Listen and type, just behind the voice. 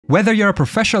Whether you're a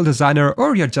professional designer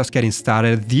or you're just getting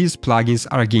started, these plugins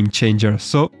are a game changer.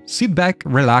 So sit back,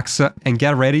 relax, and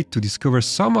get ready to discover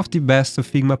some of the best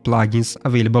Figma plugins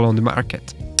available on the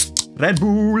market. Red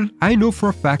Bull! I know for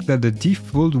a fact that the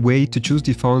default way to choose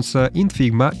the fonts in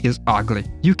Figma is ugly.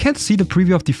 You can't see the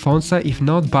preview of the fonts if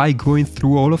not by going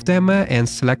through all of them and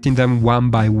selecting them one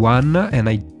by one, and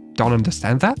I don't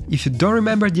understand that. If you don't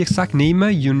remember the exact name,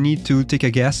 you need to take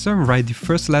a guess, write the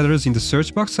first letters in the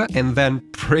search box, and then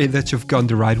pray that you've got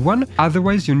the right one.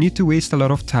 Otherwise, you need to waste a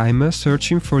lot of time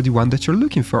searching for the one that you're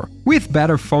looking for. With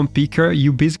Better Font Picker,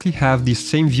 you basically have the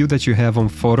same view that you have on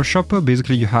Photoshop.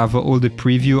 Basically, you have all the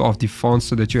preview of the fonts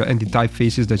that you and the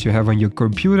typefaces that you have on your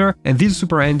computer. And this is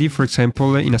super handy, for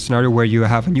example, in a scenario where you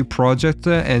have a new project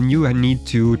and you need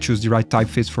to choose the right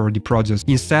typeface for the project.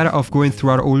 Instead of going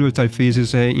throughout all your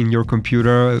typefaces in your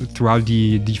computer throughout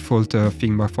the default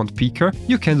Figma font picker,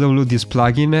 you can download this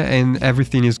plugin and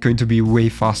everything is going to be way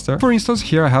faster. For instance,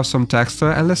 here I have some text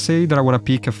and let's say that I want to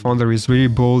pick a font that is really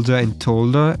bold and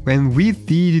tall, and with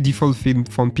the default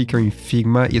font picker in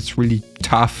Figma, it's really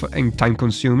tough and time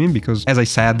consuming because, as I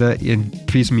said, it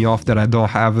pisses me off that I don't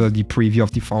have the preview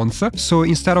of the fonts. So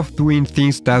instead of doing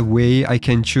things that way, I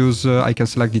can choose, I can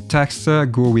select the text,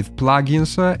 go with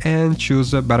plugins and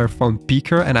choose a Better Font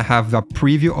Picker, and I have the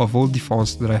preview of all the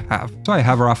fonts that I have. So I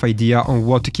have a rough idea on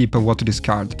what to keep and what to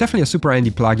discard. Definitely a super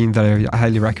handy plugin that I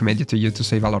highly recommend it to you to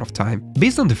save a lot of time.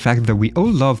 Based on the fact that we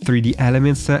all love 3D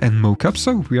elements and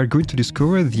mockups, we are going to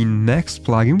discover the next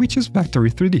plugin, which is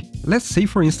Vectory 3D. Let's say,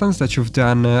 for instance, that you've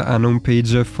done an home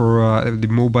page for the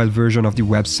mobile version of the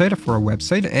website, for a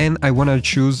website, and I want to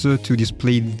choose to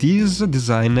display this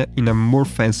design in a more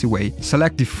fancy way.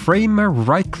 Select the frame,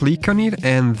 right click on it,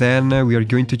 and then we are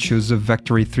going to choose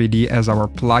Vectory 3D as our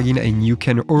plugin, and you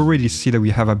can already see that we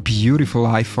have a beautiful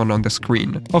icon on the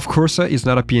screen. Of course, it's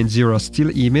not a PNG or a still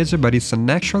image, but it's an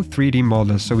actual 3D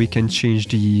model, so we can change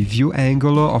the view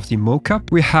angle of the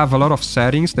mockup. We have a lot of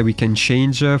settings that we can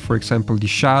change, for example, the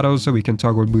shadows, we can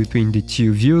toggle between the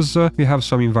two views. We have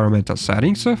some environmental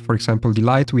settings, for example, the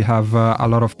light, we have a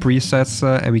lot of presets,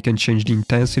 and we can change the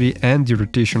intensity and the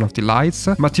rotation of the lights.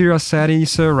 Material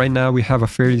settings, right now we have a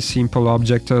fairly simple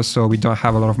object, so we don't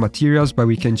have a lot of materials, but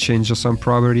we can change some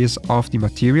properties of the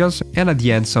materials, and at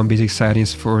the end some basic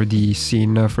settings for the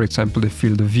scene, for example the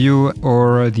field of view,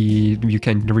 or you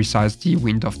can resize the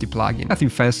window of the plugin. Nothing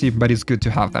fancy, but it's good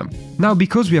to have them. Now,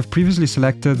 because we have previously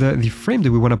selected the frame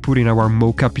that we want to put in our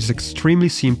mockup, it's extremely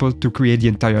simple to create the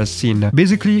entire scene.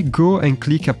 Basically, go and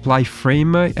click apply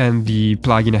frame and the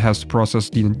plugin has to process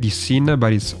the scene,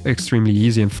 but it's extremely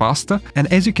easy and fast.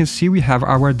 And as you can see, we have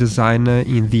our design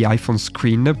in the iPhone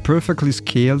screen, perfectly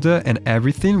scaled and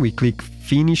everything. We click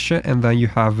finish, and then you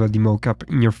have the mockup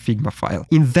in your Figma file.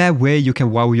 In that way, you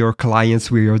can wow your clients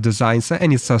with your designs,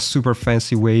 and it's a super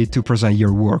fancy way to present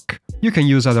your work. You can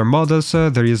use other models.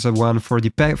 There is one for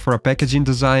a packaging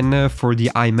design, for the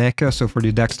iMac, so for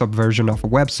the desktop version of a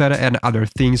website, and other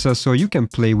things, so you can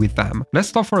play with them. Let's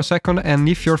stop for a second, and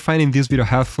if you're finding this video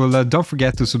helpful, don't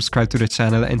forget to subscribe to the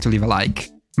channel and to leave a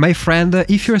like. My friend,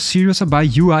 if you're serious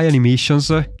about UI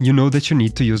animations, you know that you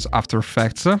need to use After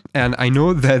Effects, and I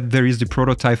know that there is the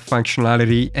prototype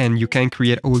functionality and you can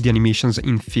create all the animations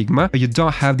in Figma, but you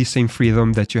don't have the same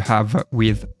freedom that you have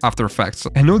with After Effects.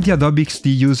 I know the Adobe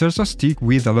XD users stick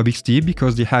with Adobe XD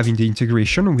because they have the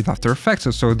integration with After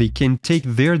Effects, so they can take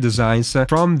their designs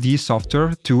from the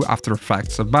software to After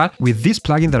Effects. But with this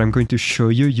plugin that I'm going to show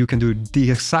you, you can do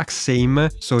the exact same,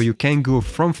 so you can go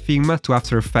from Figma to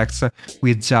After Effects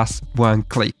with just one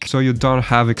click, so you don't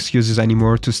have excuses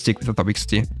anymore to stick with Adobe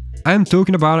XD. I'm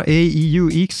talking about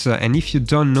AEUX, and if you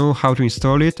don't know how to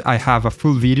install it, I have a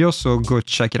full video, so go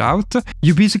check it out.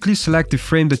 You basically select the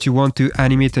frame that you want to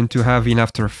animate and to have in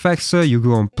After Effects, you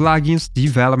go on Plugins,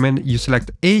 Development, you select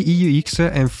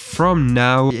AEUX, and from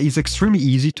now it's extremely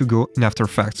easy to go in After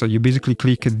Effects. So you basically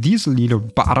click this little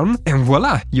button, and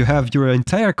voila! You have your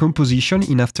entire composition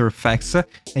in After Effects,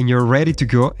 and you're ready to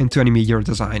go and to animate your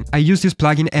design. I use this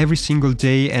plugin every single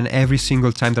day and every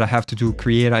single time that I have to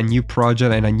create a new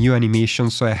project and a new animation,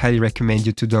 so I highly recommend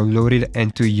you to download it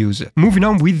and to use it. Moving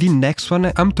on with the next one,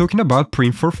 I'm talking about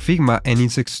Print for Figma, and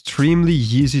it's extremely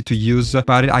easy to use,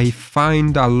 but I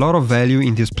find a lot of value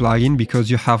in this plugin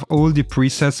because you have all the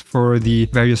presets for the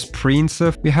various prints.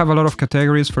 We have a lot of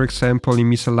categories. For example, in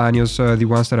miscellaneous, the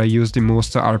ones that I use the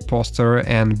most are poster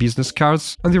and business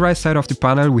cards. On the right side of the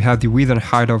panel, we have the width and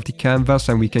height of the canvas,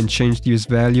 and we can change these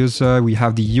values. We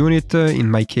have the unit. In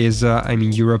my case, I'm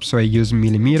in Europe, so I use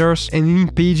millimeters. And in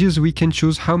pages, images, we can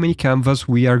choose how many canvas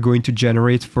we are going to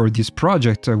generate for this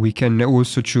project. We can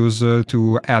also choose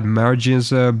to add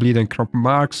margins, bleed and crop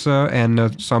marks,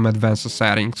 and some advanced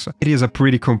settings. It is a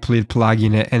pretty complete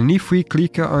plugin, and if we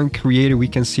click on create, we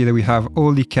can see that we have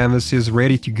all the canvases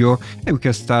ready to go and we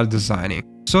can start designing.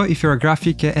 So if you're a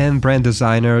graphic and brand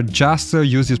designer, just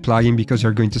use this plugin because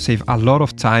you're going to save a lot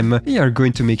of time and you're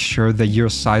going to make sure that your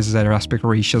sizes and aspect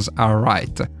ratios are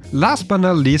right. Last but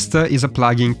not least is a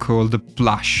plugin called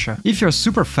Plush. If you're a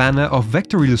super fan of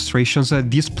vector illustrations,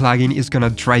 this plugin is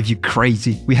gonna drive you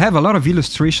crazy. We have a lot of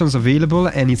illustrations available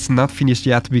and it's not finished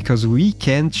yet because we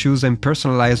can choose and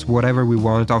personalize whatever we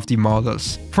want of the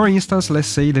models. For instance, let's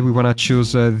say that we wanna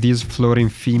choose this floating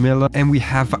female, and we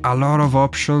have a lot of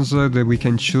options that we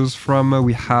can choose from.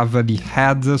 We have the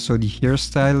head, so the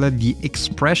hairstyle, the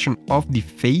expression of the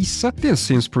face. This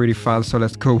seems pretty fun, so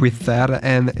let's go with that,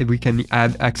 and we can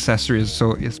add accessories,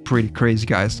 so it's pretty crazy,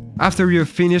 guys. After you're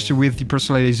finished with the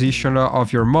personalization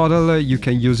of your model, you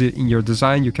can use it in your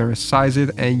design, you can resize it,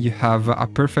 and you have a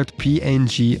perfect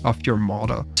PNG of your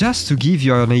model. Just to give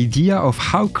you an idea of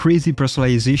how crazy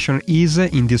personalization is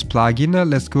in this plugin,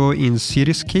 let's go in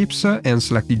Cityscapes and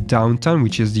select the downtown,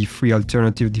 which is the free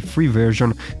alternative, the free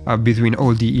version between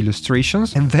all the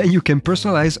illustrations, and then you can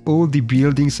personalize all the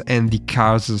buildings and the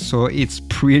cars, so it's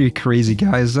pretty crazy,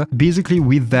 guys. Basically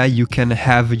with that you can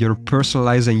have your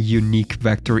personalized and unique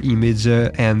vector image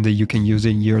and you can use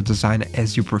it in your design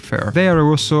as you prefer. They are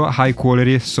also high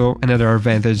quality, so another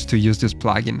advantage to use this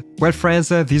plugin. Well friends,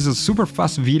 this is a super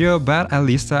fast video, but at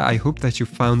least I hope that you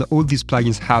found all these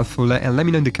plugins helpful, and let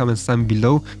me know in the comments down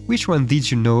below which one did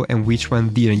you know and which one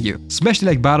didn't you. Smash the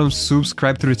like button,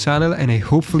 subscribe to the channel, and I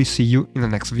hopefully see you in the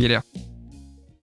next video.